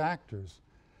two factors.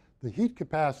 The heat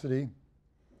capacity,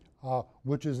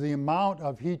 which is the amount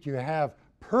of heat you have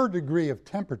per degree of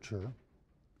temperature,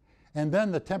 and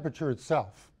then the temperature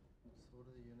itself. So what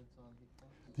are the units on heat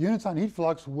flux? The units on heat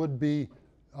flux would be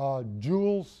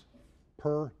joules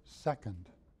per second.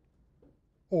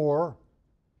 Or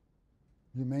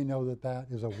you may know that that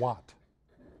is a watt.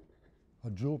 A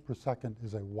joule per second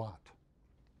is a watt.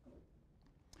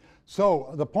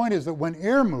 So the point is that when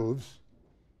air moves,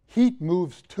 heat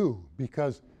moves too,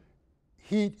 because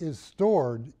heat is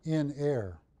stored in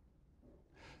air.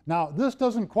 Now, this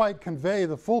doesn't quite convey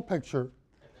the full picture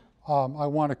I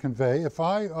want to convey. If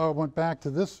I went back to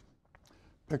this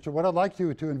picture, what I'd like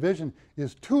you to envision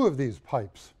is two of these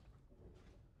pipes.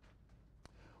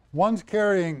 One's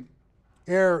carrying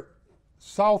air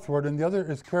southward, and the other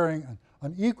is carrying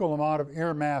an equal amount of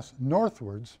air mass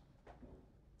northwards.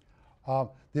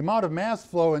 The amount of mass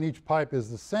flow in each pipe is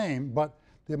the same, but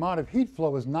the amount of heat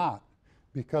flow is not,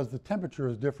 because the temperature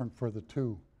is different for the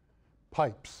two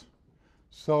pipes.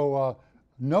 So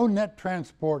no net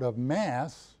transport of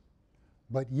mass,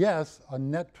 but yes, a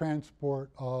net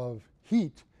transport of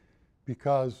heat,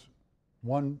 because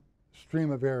one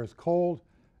stream of air is cold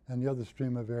and the other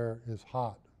stream of air is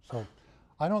hot. So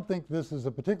I don't think this is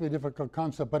a particularly difficult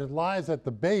concept, but it lies at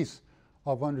the base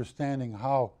of understanding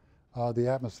how the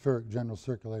atmospheric general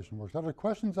circulation works. Are there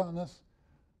questions on this?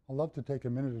 I'd love to take a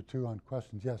minute or two on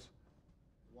questions. Yes?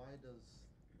 Why does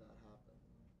that happen?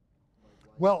 Like,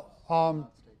 why Well, does it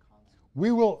not stay constant?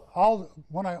 we will,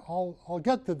 I'll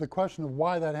get to the question of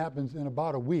why that happens in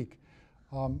about a week.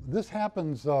 This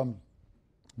happens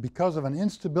because of an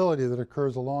instability that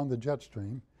occurs along the jet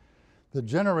stream that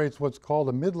generates what's called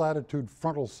a mid-latitude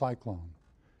frontal cyclone.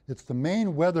 It's the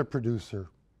main weather producer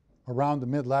around the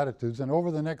mid-latitudes, and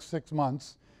over the next 6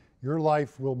 months, your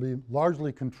life will be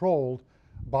largely controlled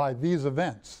by these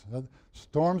events.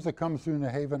 Storms that come through New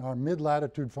Haven are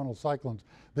mid-latitude frontal cyclones.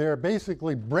 They are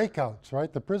basically breakouts,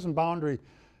 right? The prison boundary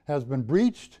has been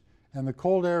breached, and the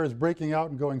cold air is breaking out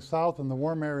and going south, and the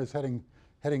warm air is heading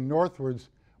northwards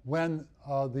when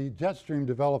the jet stream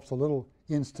develops a little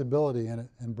instability in it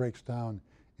and breaks down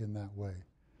in that way.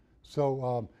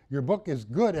 So your book is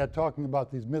good at talking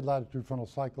about these mid-latitude frontal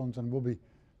cyclones, and we'll be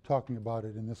talking about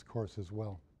it in this course as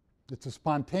well. It's a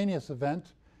spontaneous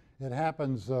event. It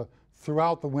happens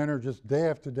throughout the winter, just day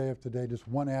after day after day, just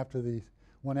one after the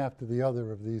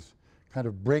other of these kind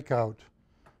of breakout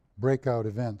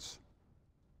events.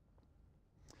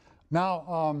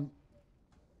 Now,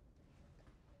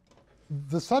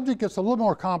 the subject gets a little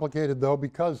more complicated, though,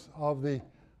 because of the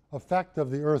effect of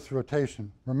the Earth's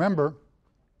rotation. Remember,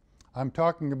 I'm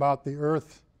talking about the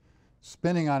Earth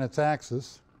spinning on its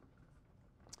axis.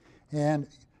 And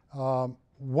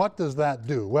what does that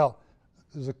do? Well,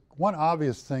 there's one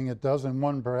obvious thing it does, and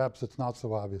one perhaps it's not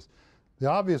so obvious. The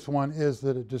obvious one is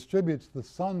that it distributes the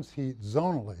sun's heat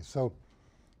zonally. So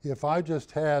if I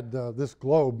just had this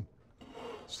globe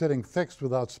sitting fixed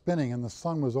without spinning and the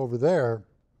sun was over there,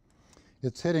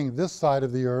 it's hitting this side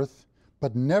of the Earth,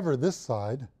 but never this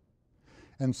side.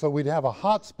 And so we'd have a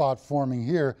hot spot forming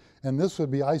here, and this would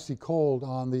be icy cold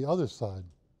on the other side.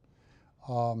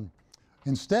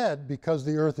 Instead, because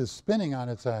the Earth is spinning on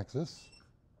its axis,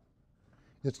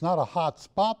 it's not a hot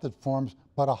spot that forms,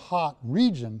 but a hot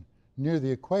region near the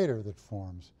equator that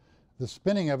forms. The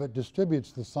spinning of it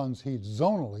distributes the sun's heat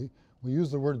zonally. We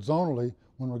use the word zonally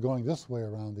when we're going this way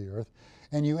around the Earth.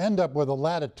 And you end up with a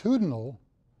latitudinal,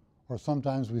 or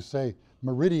sometimes we say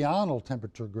meridional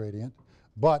temperature gradient,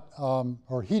 but,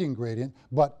 or heating gradient,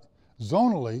 but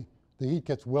zonally the heat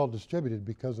gets well distributed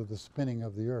because of the spinning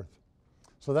of the Earth.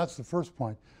 So that's the first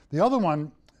point. The other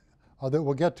one that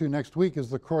we'll get to next week is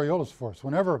the Coriolis force.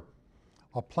 Whenever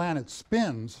a planet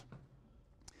spins,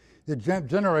 it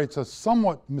generates a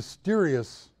somewhat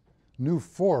mysterious new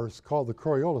force called the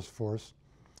Coriolis force.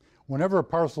 Whenever a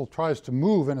parcel tries to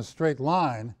move in a straight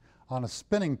line on a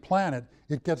spinning planet,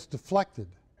 it gets deflected.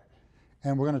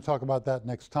 And we're going to talk about that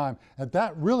next time. And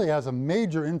that really has a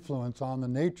major influence on the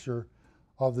nature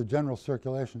of the general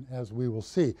circulation, as we will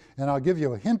see. And I'll give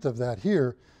you a hint of that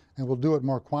here, and we'll do it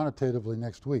more quantitatively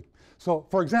next week. So,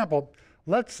 for example,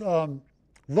 let's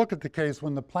look at the case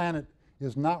when the planet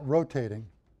is not rotating.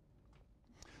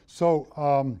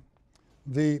 So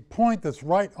the point that's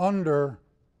right under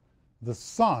the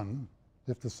sun,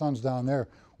 if the sun's down there,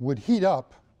 would heat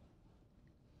up,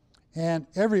 and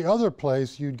every other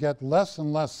place you'd get less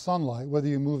and less sunlight. Whether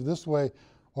you move this way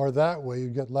or that way,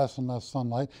 you'd get less and less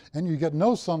sunlight, and you get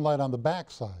no sunlight on the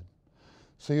backside.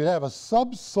 So you'd have a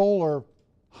subsolar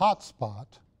hot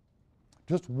spot,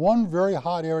 just one very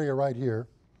hot area right here.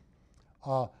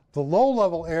 The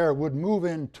low-level air would move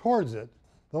in towards it.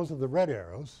 Those are the red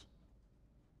arrows.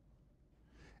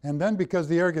 And then because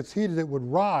the air gets heated, it would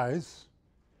rise,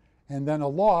 and then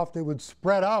aloft it would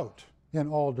spread out in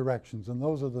all directions, and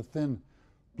those are the thin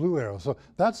blue arrows. So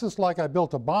that's just like I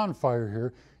built a bonfire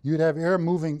here. You'd have air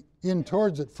moving in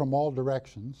towards it from all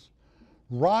directions,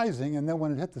 rising, and then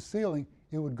when it hit the ceiling,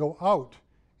 it would go out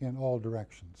in all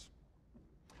directions.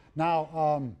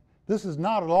 Now, this is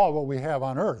not at all what we have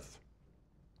on Earth.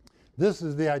 This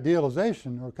is the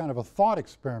idealization, or kind of a thought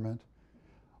experiment,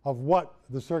 of what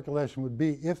the circulation would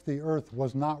be if the Earth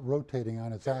was not rotating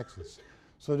on its axis.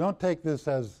 So don't take this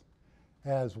as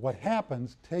what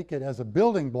happens, take it as a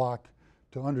building block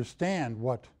to understand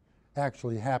what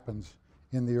actually happens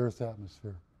in the Earth's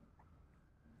atmosphere.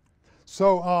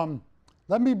 So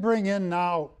let me bring in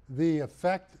now the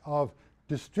effect of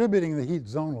distributing the heat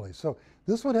zonally. So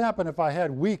this would happen if I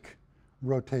had weak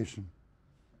rotation.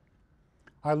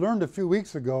 I learned a few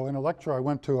weeks ago in a lecture I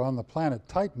went to on the planet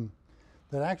Titan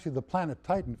that actually the planet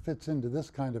Titan fits into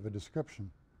this kind of a description.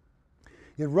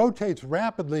 It rotates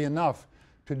rapidly enough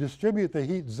to distribute the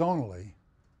heat zonally,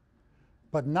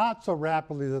 but not so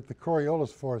rapidly that the Coriolis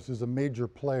force is a major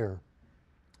player.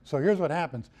 So here's what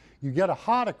happens. You get a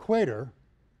hot equator,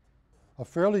 a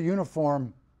fairly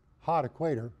uniform hot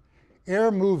equator.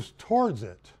 Air moves towards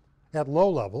it at low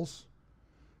levels,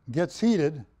 gets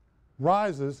heated,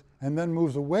 rises, and then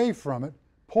moves away from it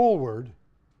poleward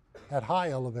at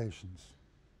high elevations.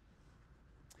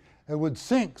 It would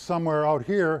sink somewhere out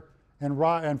here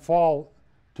and fall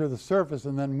to the surface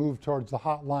and then move towards the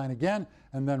hot line again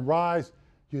and then rise.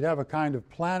 You'd have a kind of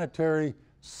planetary,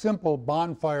 simple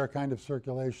bonfire kind of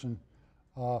circulation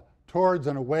towards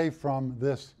and away from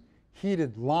this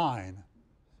heated line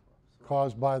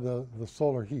caused by the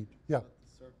solar heat. Yeah? At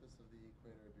the surface of the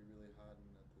equator would be really hot,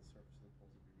 and at the surface of the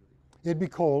poles would be really cold. It'd be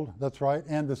cold, that's right,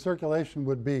 and the circulation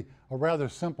would be a rather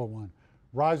simple one.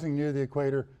 Rising near the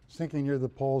equator, sinking near the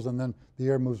poles, and then the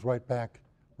air moves right back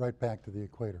to the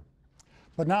equator.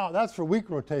 But now that's for weak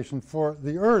rotation. For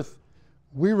the Earth,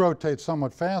 we rotate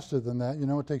somewhat faster than that. You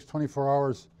know, it takes 24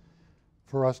 hours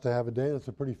for us to have a day. That's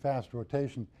a pretty fast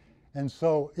rotation. And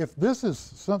so if this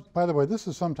is, by the way, this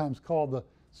is sometimes called the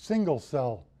single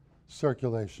cell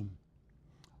circulation.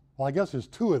 Well, I guess there's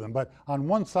two of them, but on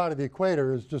one side of the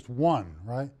equator is just one,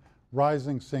 right?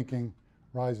 Rising, sinking,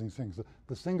 rising, sinking. So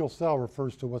the single cell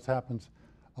refers to what happens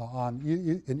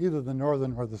in either the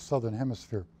northern or the southern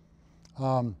hemisphere.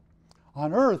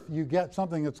 On Earth, you get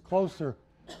something that's closer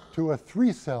to a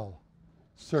three-cell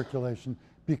circulation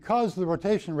because the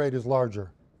rotation rate is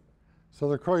larger. So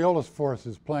the Coriolis force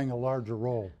is playing a larger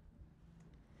role.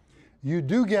 You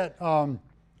do get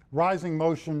rising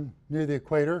motion near the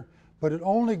equator, but it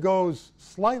only goes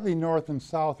slightly north and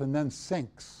south and then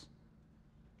sinks.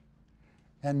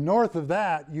 And north of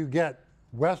that, you get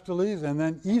westerlies and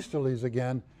then easterlies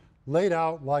again, laid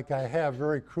out like I have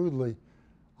very crudely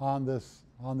on this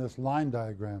line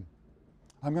diagram.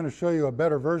 I'm going to show you a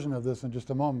better version of this in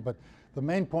just a moment, but the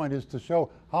main point is to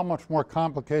show how much more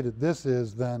complicated this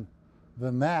is than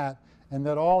that, And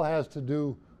that all has to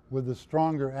do with the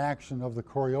stronger action of the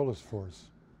Coriolis force.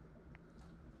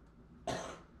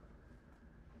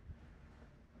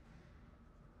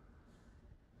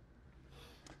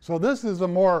 So this is a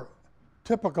more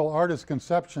typical artist's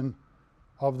conception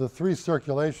of the three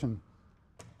circulation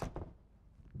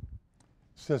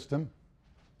system.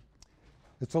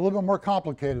 It's a little bit more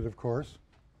complicated, of course.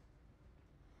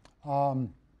 The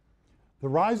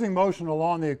rising motion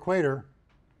along the equator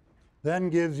then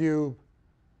gives you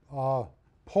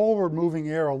poleward moving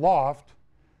air aloft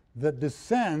that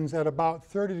descends at about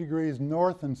 30 degrees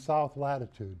north and south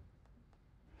latitude.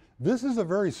 This is a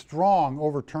very strong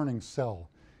overturning cell.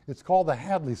 It's called the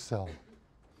Hadley cell.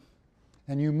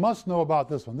 And you must know about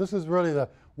this one. This is really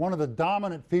one of the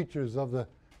dominant features of the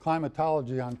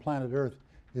climatology on planet Earth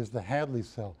is the Hadley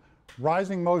cell.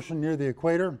 Rising motion near the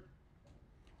equator,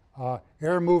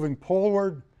 air moving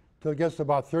poleward till it gets to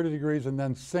about 30 degrees and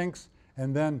then sinks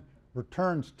and then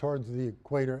returns towards the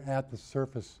equator at the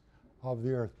surface of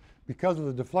the Earth. Because of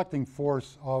the deflecting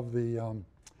force of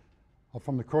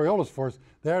from the Coriolis force,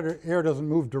 that air doesn't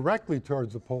move directly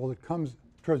towards the pole. It comes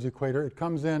towards the equator. It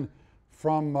comes in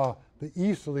from the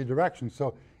easterly direction.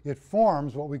 So it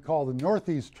forms what we call the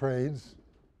northeast trades,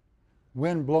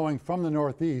 wind blowing from the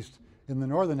northeast in the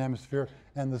northern hemisphere,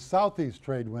 and the southeast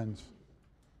trade winds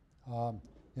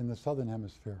in the southern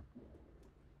hemisphere.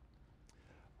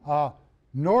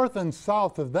 North and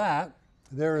south of that,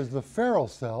 there is the Ferrel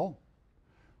cell,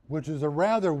 which is a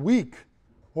rather weak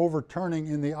overturning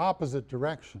in the opposite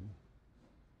direction.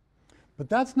 But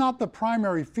that's not the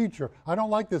primary feature. I don't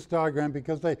like this diagram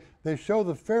because they show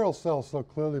the Ferrel cell so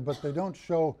clearly, but they don't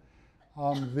show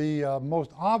the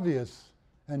most obvious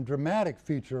and dramatic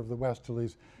feature of the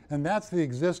westerlies, and that's the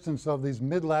existence of these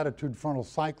mid-latitude frontal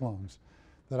cyclones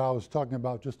that I was talking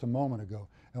about just a moment ago.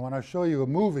 And when I show you a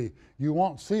movie, you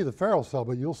won't see the Ferrel cell,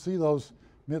 but you'll see those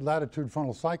mid-latitude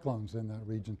frontal cyclones in that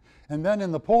region. And then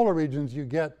in the polar regions, you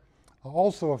get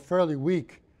also a fairly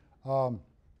weak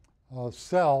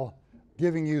cell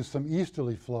giving you some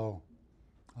easterly flow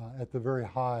at the very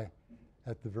high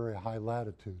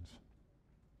latitudes.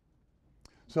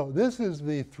 So this is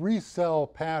the three-cell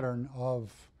pattern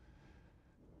of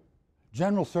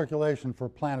general circulation for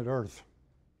planet Earth.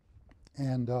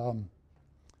 And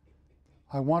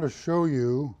I want to show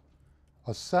you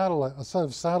a set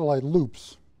of satellite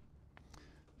loops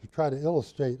to try to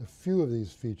illustrate a few of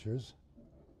these features.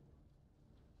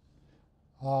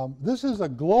 This is a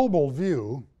global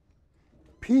view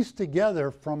pieced together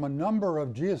from a number of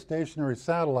geostationary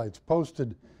satellites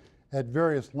posted at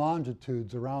various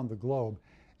longitudes around the globe.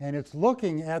 And it's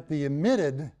looking at the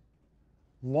emitted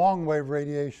long-wave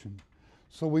radiation.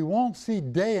 So we won't see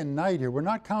day and night here. We're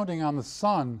not counting on the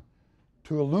sun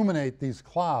to illuminate these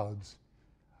clouds.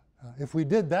 If we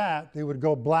did that, they would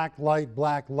go black light,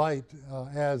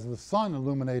 as the sun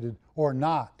illuminated or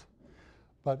not.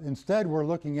 But instead, we're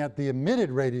looking at the emitted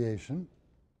radiation,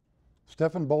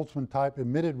 Stefan-Boltzmann type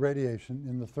emitted radiation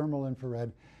in the thermal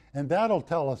infrared, and that'll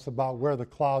tell us about where the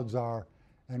clouds are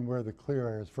and where the clear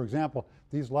areas. For example,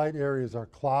 these light areas are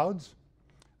clouds.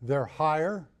 They're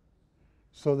higher,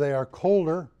 so they are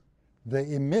colder.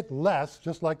 They emit less,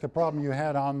 just like the problem you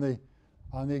had on the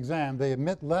exam. They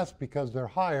emit less because they're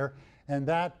higher, and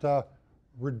that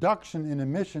reduction in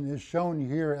emission is shown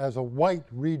here as a white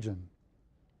region.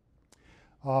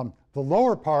 The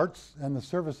lower parts and the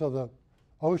surface of the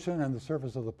ocean and the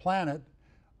surface of the planet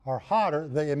are hotter.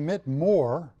 They emit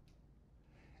more,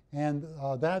 and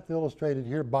that's illustrated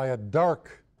here by a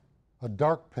dark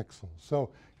pixel. So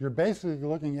you're basically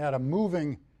looking at a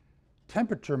moving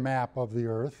temperature map of the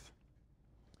Earth,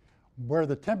 where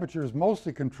the temperature is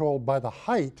mostly controlled by the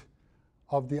height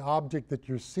of the object that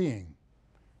you're seeing.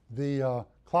 The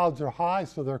clouds are high,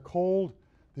 so they're cold.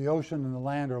 The ocean and the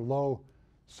land are low,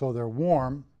 so they're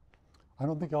warm. I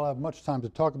don't think I'll have much time to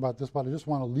talk about this, but I just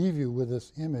want to leave you with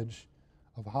this image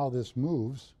of how this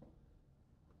moves.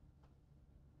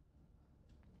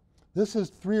 This is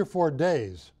 3 or 4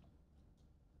 days.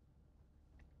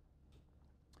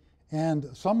 And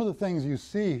some of the things you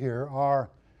see here are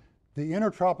the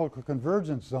intertropical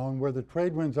convergence zone, where the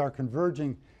trade winds are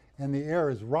converging and the air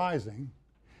is rising.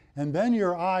 And then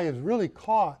your eye is really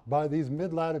caught by these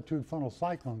mid-latitude frontal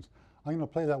cyclones. I'm going to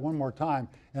play that one more time.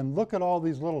 And look at all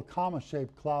these little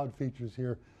comma-shaped cloud features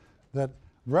here that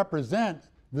represent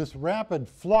this rapid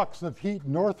flux of heat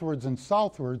northwards and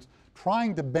southwards,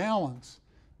 trying to balance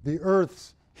the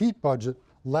Earth's heat budget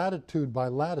latitude by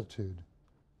latitude.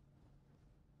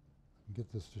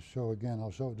 Get this to show again.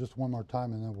 I'll show it just one more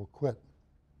time and then we'll quit.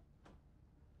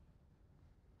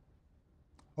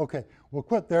 Okay, we'll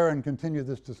quit there and continue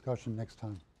this discussion next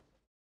time.